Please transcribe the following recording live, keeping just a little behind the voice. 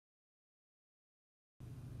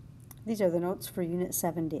These are the notes for Unit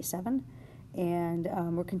 7, Day 7, and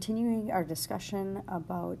we're continuing our discussion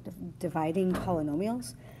about dividing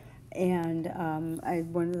polynomials. And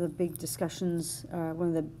one of the big discussions,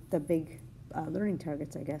 one of the big learning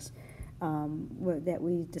targets, I guess, that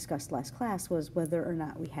we discussed last class was whether or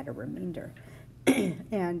not we had a remainder.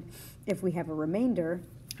 And if we have a remainder,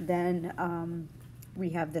 then we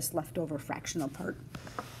have this leftover fractional part.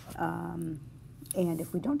 And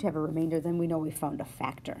if we don't have a remainder, then we know we found a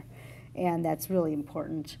factor. And that's really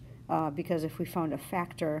important because if we found a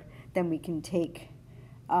factor, then we can take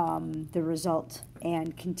the result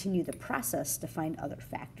and continue the process to find other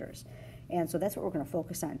factors. And so that's what we're going to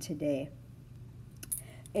focus on today,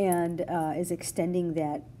 and is extending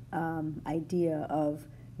that idea of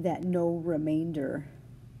that no remainder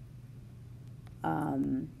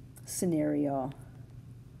scenario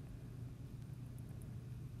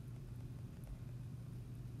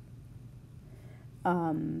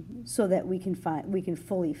so that we can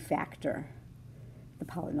fully factor the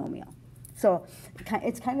polynomial. So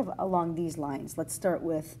it's kind of along these lines. Let's start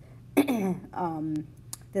with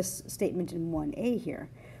this statement in 1a here.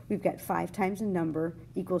 We've got 5 times a number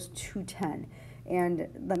equals 210. And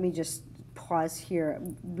let me just pause here.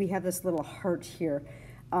 We have this little heart here.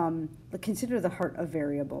 Consider the heart a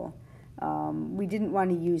variable. We didn't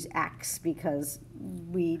want to use x because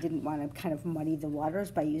we didn't want to kind of muddy the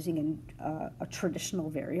waters by using a traditional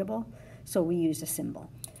variable. So we used a symbol.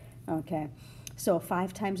 Okay. So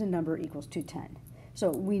 5 times a number equals 210. So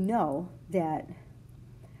we know that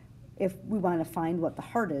if we want to find what the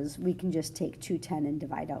heart is, we can just take 210 and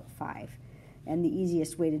divide out 5. And the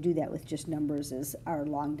easiest way to do that with just numbers is our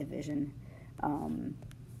long division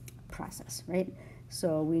process, right?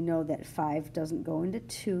 So we know that 5 doesn't go into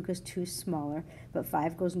 2 because 2 is smaller, but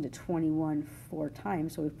 5 goes into 21 4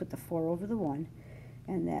 times, so we put the 4 over the 1,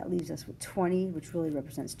 and that leaves us with 20, which really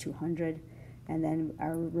represents 200. And then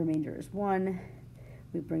our remainder is 1.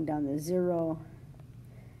 We bring down the 0,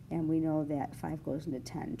 and we know that 5 goes into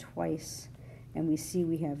 10 twice. And we see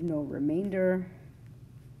we have no remainder.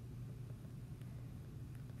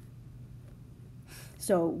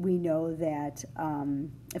 So we know that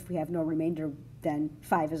if we have no remainder, then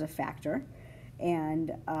 5 is a factor.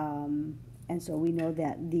 And so we know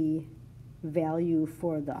that the value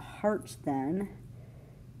for the heart then,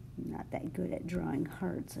 I'm not that good at drawing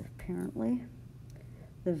hearts apparently,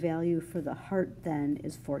 the value for the heart then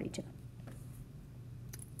is 42.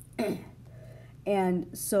 And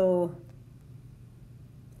so,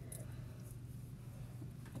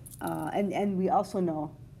 and we also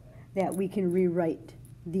know that we can rewrite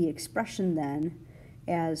the expression then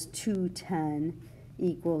as 210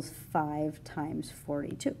 equals 5 times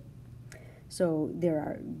 42. So there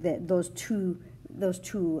are those two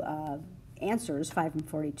answers, 5 and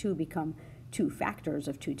 42, become 2 factors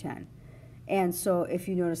of 210. And so if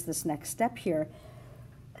you notice this next step here,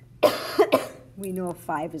 we know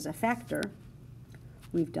 5 is a factor.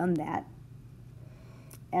 We've done that.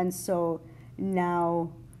 And so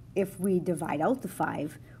now if we divide out the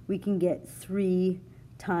 5, we can get 3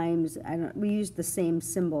 times, we use the same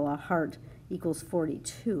symbol, a heart equals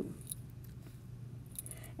 42.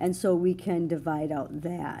 And so we can divide out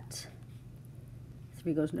that.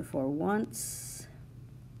 3 goes into 4 once.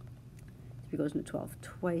 3 goes into 12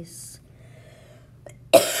 twice.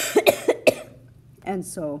 And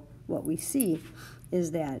so what we see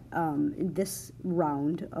is that in this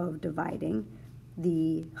round of dividing,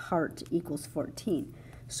 the heart equals 14.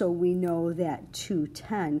 So we know that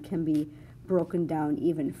 210 can be broken down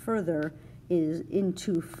even further is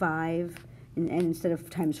into 5, and instead of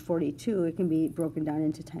times 42, it can be broken down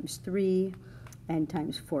into times 3 and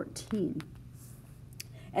times 14.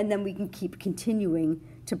 And then we can keep continuing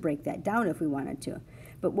to break that down if we wanted to.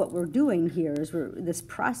 But what we're doing here is this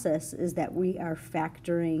process is that we are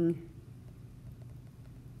factoring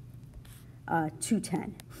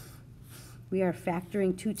 210. We are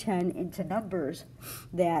factoring 210 into numbers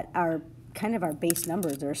that are kind of our base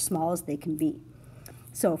numbers. They're as small as they can be.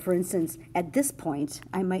 So for instance, at this point,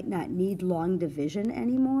 I might not need long division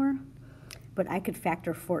anymore, but I could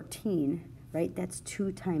factor 14, right? That's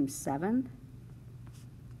 2 times 7.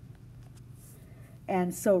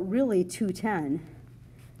 And so really 210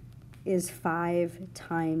 is 5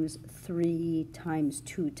 times 3 times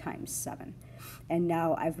 2 times 7. And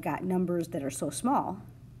now I've got numbers that are so small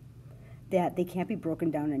that they can't be broken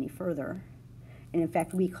down any further. And in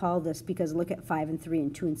fact, we call this, because look at 5 and 3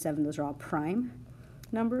 and 2 and 7, those are all prime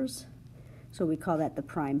numbers. So we call that the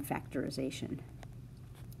prime factorization.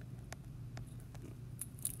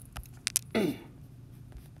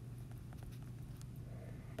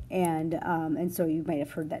 And so you might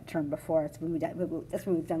have heard that term before. That's when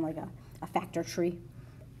we've done like a factor tree,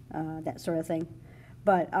 that sort of thing.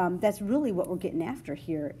 But that's really what we're getting after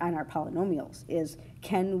here on our polynomials is,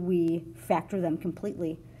 can we factor them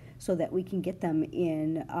completely so that we can get them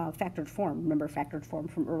in factored form? Remember factored form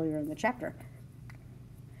from earlier in the chapter.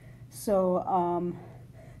 So,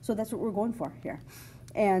 so that's what we're going for here.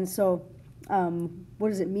 And so what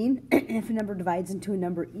does it mean if a number divides into a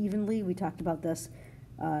number evenly? We talked about this.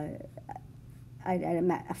 I'm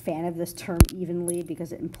not a fan of this term evenly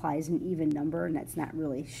because it implies an even number, and that's not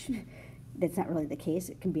really the case.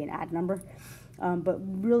 It can be an odd number. But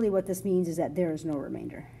really what this means is that there is no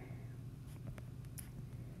remainder.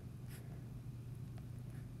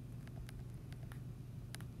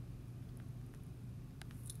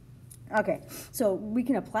 Okay, so we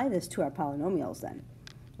can apply this to our polynomials then,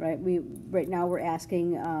 right? Right now we're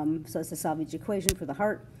asking, so it's to solve each equation for the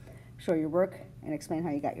heart, show your work, and explain how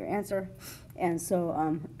you got your answer. And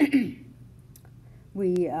so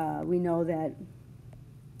we know that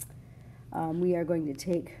we are going to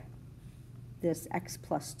take this x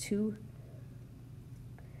plus 2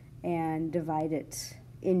 and divide it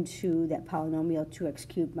into that polynomial 2x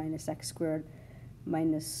cubed minus x squared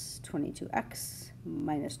minus 22x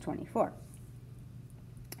minus 24.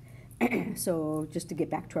 So just to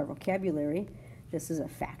get back to our vocabulary, this is a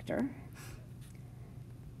factor.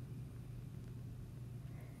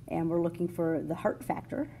 And we're looking for the heart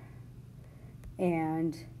factor.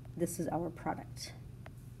 And this is our product.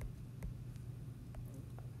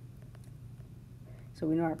 So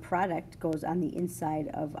we know our product goes on the inside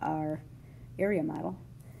of our area model.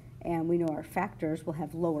 And we know our factors will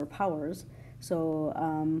have lower powers. So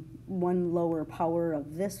one lower power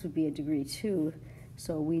of this would be a degree 2.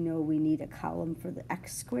 So we know we need a column for the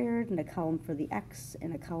x squared and a column for the x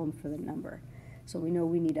and a column for the number. So we know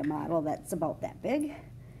we need a model that's about that big.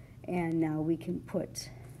 And now we can put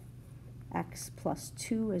x plus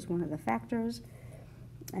 2 as one of the factors.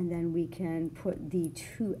 And then we can put the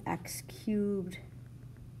 2x cubed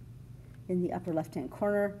in the upper left-hand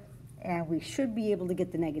corner. And we should be able to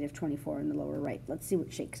get the negative 24 in the lower right. Let's see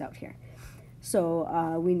what shakes out here.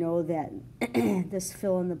 So we know that this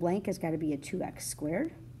fill in the blank has got to be a 2x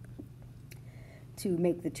squared to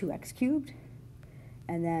make the 2x cubed.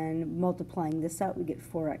 And then multiplying this out, we get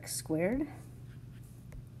 4x squared.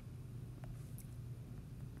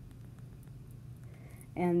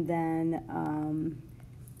 And then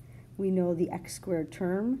we know the x squared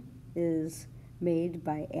term is made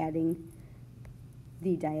by adding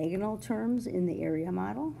the diagonal terms in the area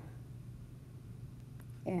model.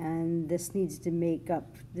 And this needs to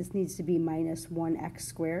be minus 1x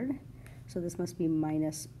squared. So this must be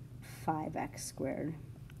minus 5x squared.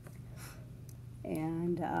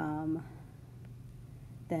 And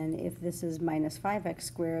then if this is minus 5x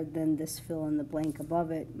squared, then this fill in the blank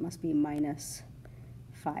above it must be minus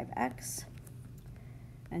 5x.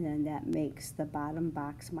 And then that makes the bottom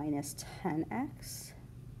box minus 10x.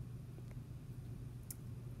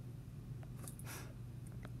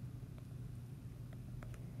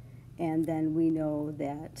 And then we know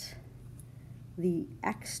that the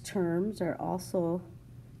x terms are also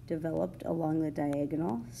developed along the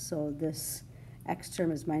diagonal. So this x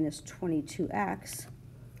term is minus 22x.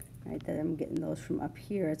 Right, that I'm getting those from up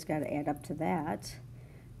here. It's got to add up to that.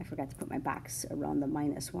 I forgot to put my box around the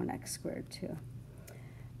minus 1x squared too.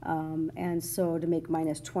 And so to make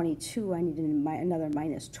minus 22, I need another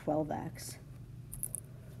minus 12x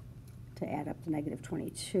to add up to negative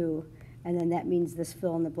 22. And then that means this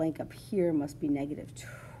fill in the blank up here must be negative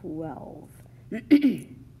 12.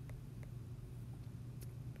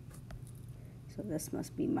 So this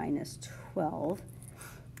must be minus 12.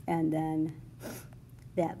 And then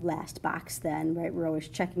that last box then, right, we're always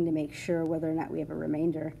checking to make sure whether or not we have a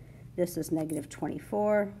remainder. This is negative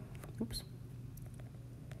 24. Oops.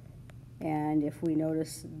 And if we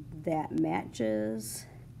notice that matches,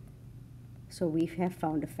 so we have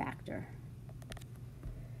found a factor.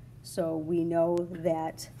 So we know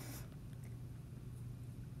that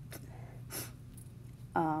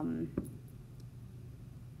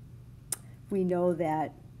we know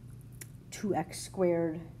that 2x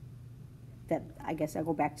squared, that I guess I'll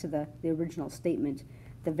go back to the original statement,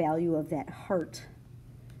 the value of that heart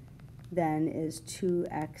then is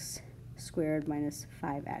 2x squared minus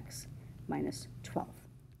 5x minus 12.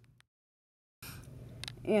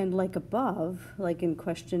 And like above, like in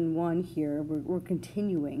question 1 here, we're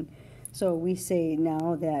continuing. So we say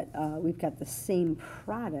now that we've got the same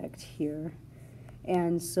product here.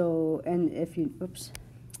 And so, and if you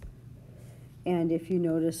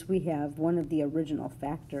notice, we have one of the original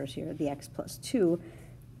factors here, the x plus 2.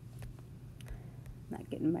 not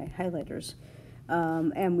getting my highlighters.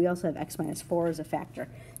 And we also have x minus 4 as a factor.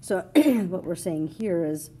 So what we're saying here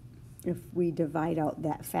is if we divide out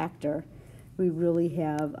that factor, we really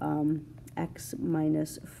have x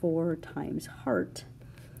minus 4 times heart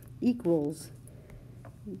equals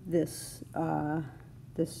this,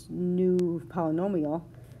 this new polynomial,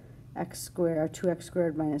 x squared, 2x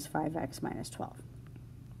squared minus 5x minus 12.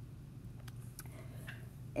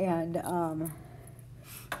 And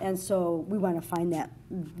so we want to find that,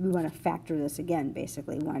 we want to factor this again,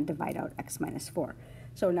 basically. We want to divide out x minus 4.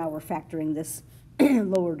 So now we're factoring this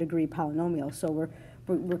lower degree polynomial. So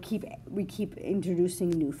we keep introducing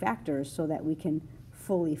new factors so that we can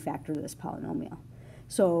fully factor this polynomial.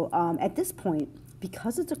 So at this point,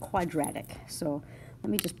 because it's a quadratic, so let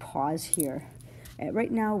me just pause here.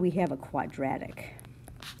 Right now we have a quadratic.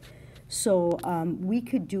 So we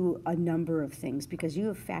could do a number of things because you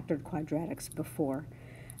have factored quadratics before.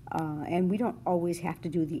 And we don't always have to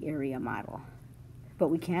do the area model, but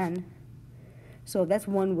we can. So that's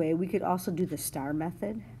one way. We could also do the star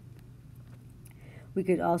method. We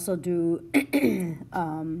could also do,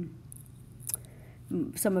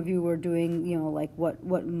 some of you were doing, you know, like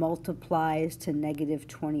what multiplies to negative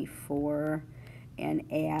 24 and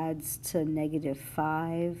adds to negative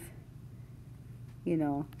 5, you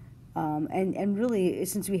know. And really,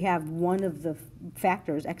 since we have one of the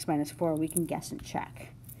factors, x minus 4, we can guess and check.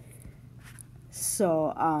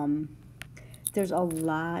 So there's a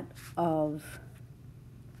lot of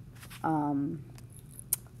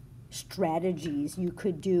strategies you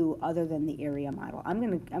could do other than the area model.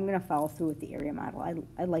 I'm gonna follow through with the area model.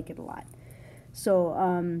 I like it a lot.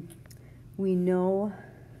 So we know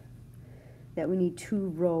that we need 2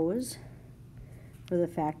 rows for the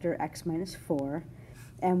factor x minus 4,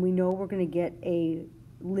 and we know we're going to get a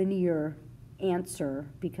linear answer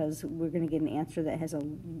because we're going to get an answer that has a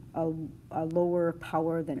lower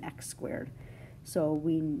power than x squared. So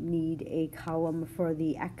we need a column for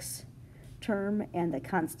the x term and the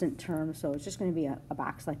constant term, so it's just going to be a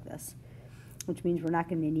box like this, which means we're not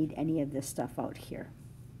going to need any of this stuff out here.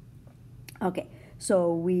 Okay,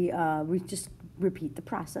 so we just repeat the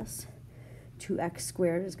process. 2x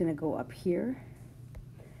squared is going to go up here,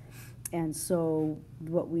 and so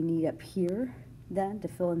what we need up here then to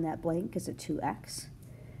fill in that blank is a 2x,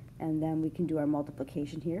 and then we can do our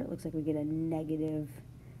multiplication here. It looks like we get a negative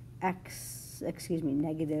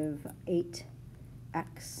negative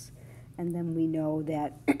 8x, and then we know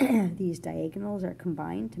that these diagonals are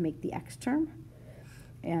combined to make the x term,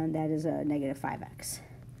 and that is a negative 5x.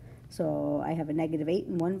 So I have a negative 8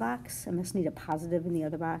 in one box. I must need a positive in the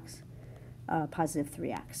other box, positive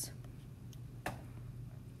 3x.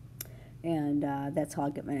 And that's how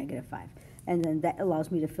I'll get my negative 5. And then that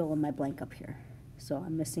allows me to fill in my blank up here. So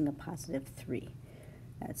I'm missing a positive 3.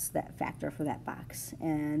 That's that factor for that box.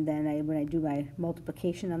 And then when I do my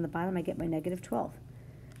multiplication on the bottom, I get my negative 12.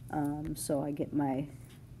 So I get my,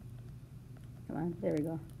 come on, there we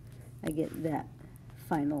go. I get that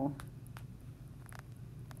final,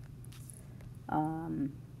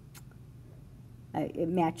 it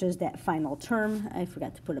matches that final term. I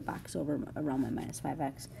forgot to put a box around my minus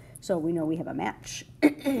 5x. So we know we have a match,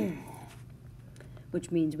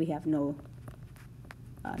 which means we have no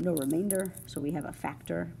remainder, so we have a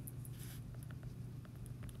factor.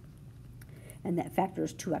 And that factor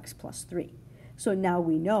is 2x plus 3. So now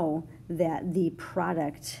we know that the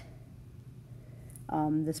product,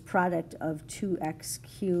 this product of 2x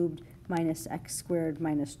cubed minus x squared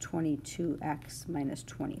minus 22x minus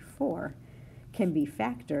 24 can be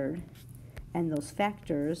factored, and those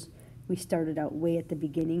factors, we started out way at the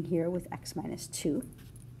beginning here with x minus 2.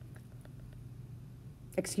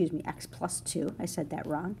 Excuse me, x plus 2. I said that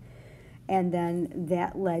wrong. And then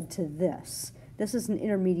that led to this. This is an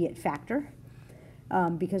intermediate factor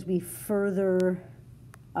because we further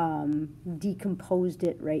decomposed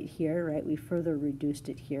it right here, right? We further reduced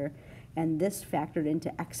it here. And this factored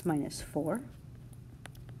into x minus 4.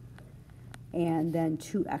 And then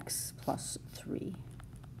 2x plus 3.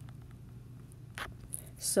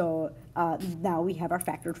 So now we have our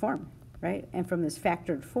factored form, right? And from this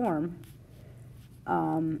factored form,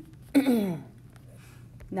 now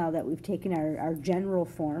that we've taken our general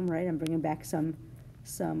form, right? I'm bringing back some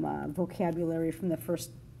vocabulary from the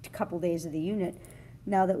first couple days of the unit.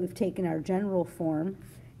 Now that we've taken our general form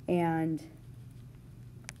and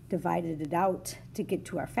divided it out to get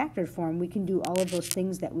to our factored form, we can do all of those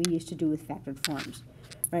things that we used to do with factored forms,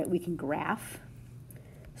 right? We can graph.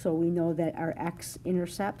 So we know that our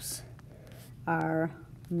x-intercepts are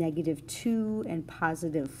negative 2 and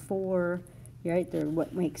positive 4, right? They're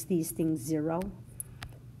what makes these things 0.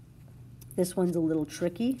 This one's a little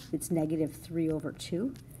tricky. It's negative 3 over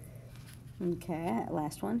 2. Okay,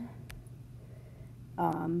 last one.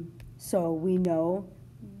 So we know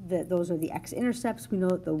that those are the x-intercepts. We know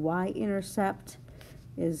that the y-intercept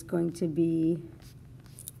is going to be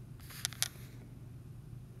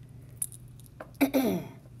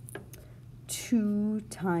 2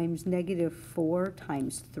 times negative 4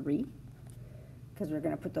 times 3, because we're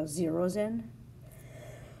going to put those zeros in.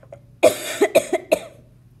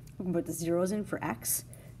 We can put the zeros in for x,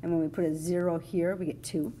 and when we put a 0 here, we get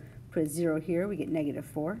 2. Put a 0 here, we get negative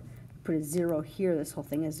 4. Put a 0 here, this whole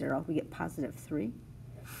thing is 0, we get positive 3.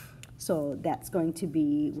 So that's going to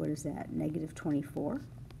be, what is that, negative 24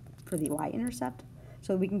 for the y-intercept.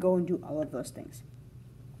 So we can go and do all of those things.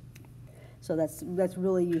 So that's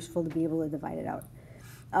really useful to be able to divide it out.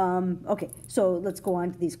 Okay, so let's go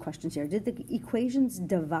on to these questions here. Did the equations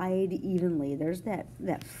divide evenly? There's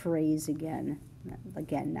that phrase again.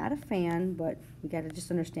 Again, not a fan, but we got to just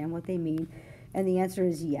understand what they mean. And the answer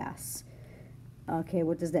is yes. Okay,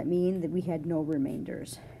 what does that mean? That we had no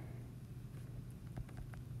remainders.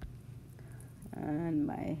 And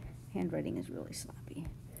my handwriting is really sloppy.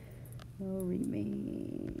 No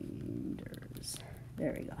remainders.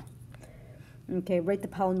 There we go. Okay, write the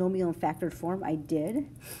polynomial in factored form. I did.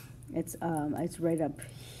 It's right up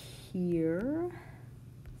here.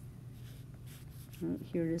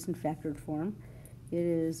 Here it is in factored form. It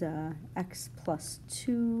is x plus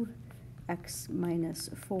 2, x minus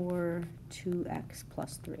 4, 2x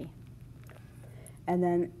plus 3. And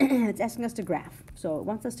then it's asking us to graph. So it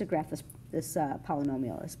wants us to graph this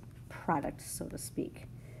polynomial, this product, so to speak.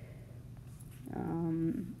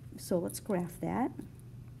 So let's graph that.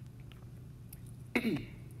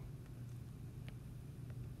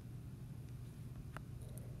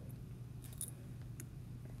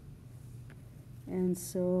 And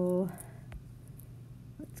so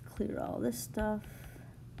let's clear all this stuff.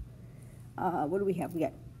 What do we have? We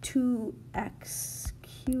got 2x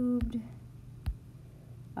cubed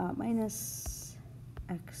minus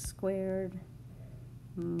x squared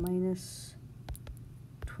minus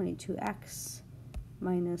 22x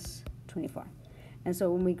minus 24. And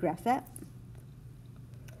so when we graph that,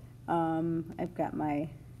 I've got my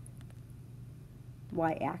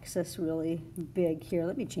y-axis really big here.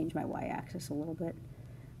 Let me change my y-axis a little bit.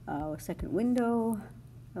 Second window,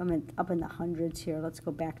 I'm up in the hundreds here. Let's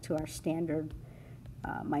go back to our standard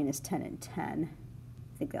minus 10 and 10.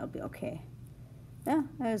 I think that'll be okay. Yeah,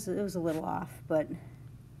 it was a little off, but I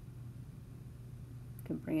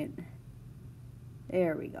can bring it.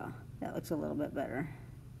 There we go. That looks a little bit better.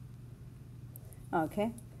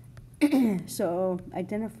 Okay. So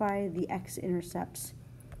identify the x-intercepts,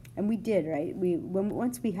 and we did, right?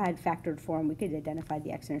 Once we had factored form, we could identify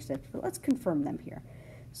the x-intercepts, but let's confirm them here.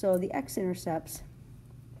 So the x-intercepts,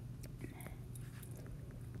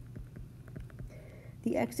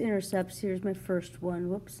 here's my first one.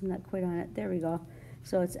 Whoops, not quite on it. There we go.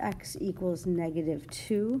 So it's x equals negative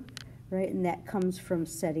 2, right? And that comes from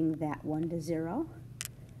setting that one to 0.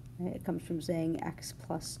 Right? It comes from saying x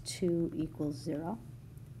plus 2 equals 0.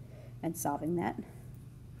 And solving that.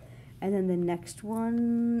 And then the next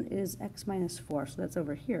one is x minus 4, so that's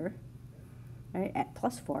over here, right, at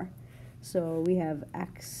plus 4. So we have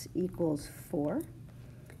x equals 4,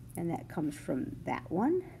 and that comes from that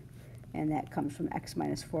one, and that comes from x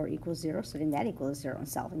minus 4 equals 0, setting that equals 0 and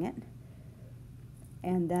solving it.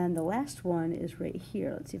 And then the last one is right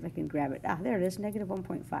here. Let's see if I can grab it. Ah, there it is, negative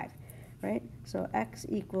 1.5, right? So x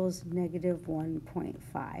equals negative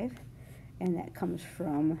 1.5, and that comes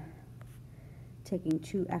from taking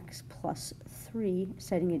 2x plus 3,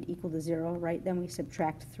 setting it equal to 0, right? Then we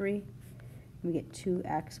subtract 3, and we get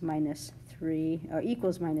 2x minus 3, or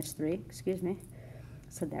equals minus 3, excuse me.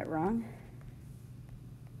 Said that wrong.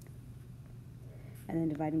 And then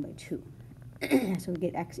dividing by 2. So we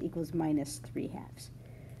get x equals minus 3/2,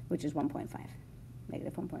 which is 1.5,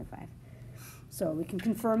 negative 1.5. So we can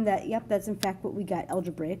confirm that, yep, that's in fact what we got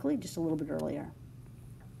algebraically just a little bit earlier.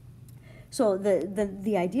 So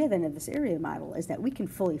the idea then of this area model is that we can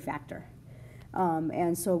fully factor.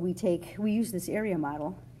 And so we use this area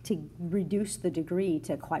model to reduce the degree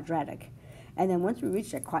to quadratic. And then once we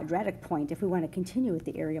reach that quadratic point, if we want to continue with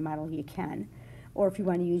the area model, you can. Or if you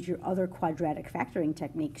want to use your other quadratic factoring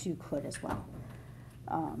techniques, you could as well.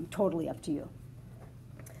 Totally up to you.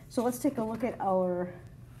 So let's take a look at our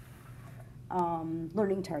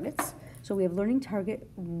learning targets. So we have learning target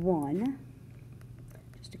 1.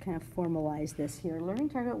 To kind of formalize this here. Learning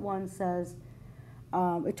target 1 says,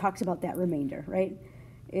 it talks about that remainder, right?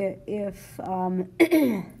 If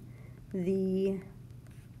the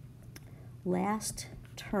last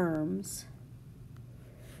terms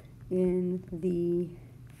in the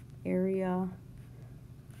area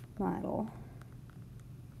model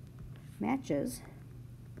matches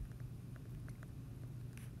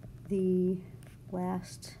the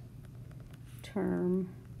last term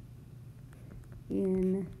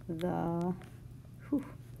in the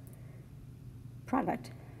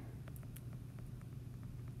product,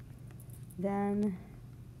 then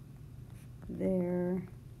there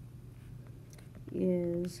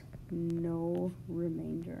is no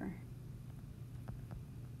remainder.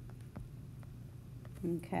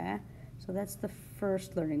 Okay, so that's the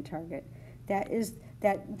first learning target.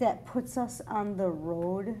 That puts us on the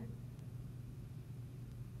road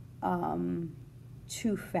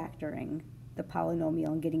to factoring the polynomial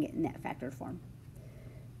and getting it in that factored form.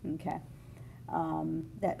 Okay,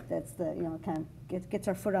 that's the, you know, kind of gets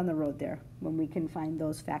our foot on the road there when we can find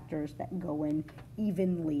those factors that go in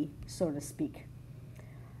evenly, so to speak.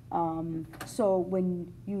 So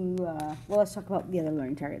when you, well, let's talk about the other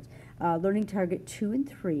learning targets. Learning target 2 and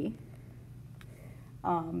 3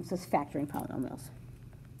 says factoring polynomials.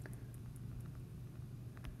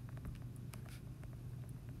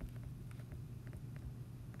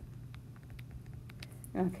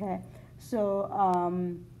 Okay, so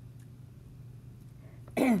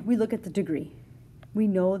we look at the degree. We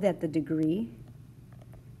know that the degree,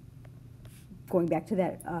 going back to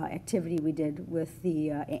that activity we did with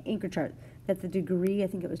the anchor chart, that the degree, I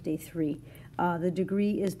think it was day 3, the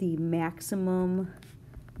degree is the maximum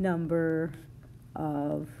number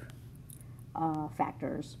of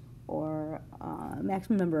factors, or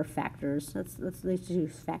maximum number of factors. Let's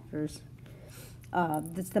use factors.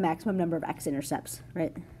 That's the maximum number of x-intercepts,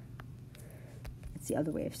 right? That's the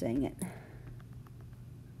other way of saying it.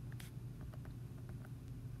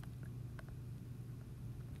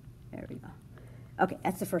 There we go. Okay,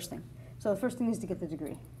 that's the first thing. So the first thing is to get the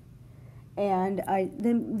degree. And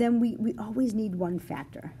then we always need one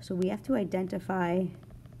factor. So we have to identify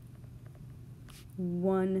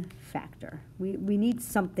one factor. We need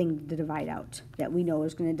something to divide out that we know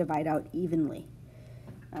is going to divide out evenly.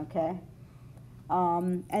 Okay?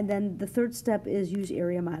 And then the third step is use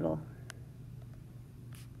area model.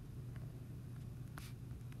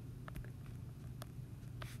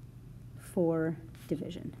 For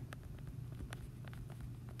division.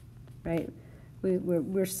 Right?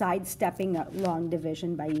 We're sidestepping long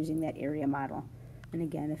division by using that area model. And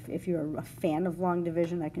again, if you're a fan of long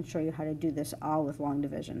division, I can show you how to do this all with long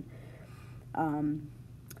division. And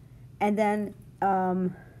then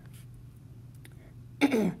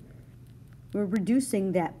we're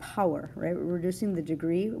reducing that power, right? We're reducing the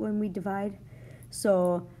degree when we divide.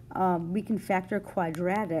 So we can factor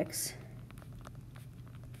quadratics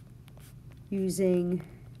using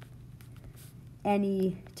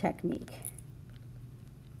any technique.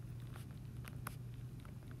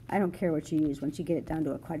 I don't care what you use. Once you get it down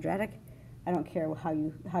to a quadratic, I don't care how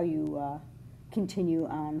you continue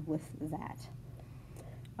on with that.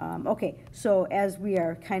 Okay, so as we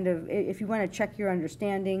are kind of, if you want to check your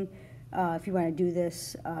understanding, if you want to do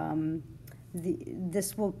this,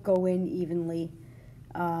 this will go in evenly.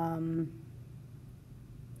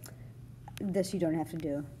 This you don't have to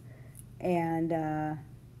do. And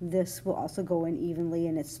this will also go in evenly,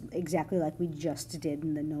 and it's exactly like we just did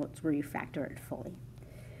in the notes where you factor it fully.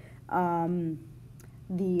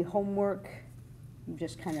 The homework, I'm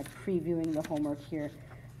just kind of previewing the homework here.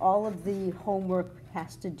 All of the homework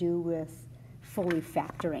has to do with fully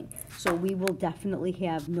factoring. So we will definitely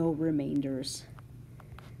have no remainders.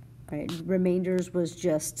 Right? Remainders was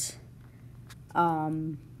just,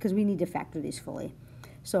 because we need to factor these fully.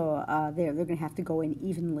 So they're going to have to go in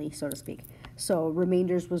evenly, so to speak. So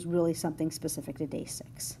remainders was really something specific to day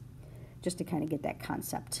 6, just to kind of get that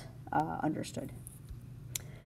concept understood.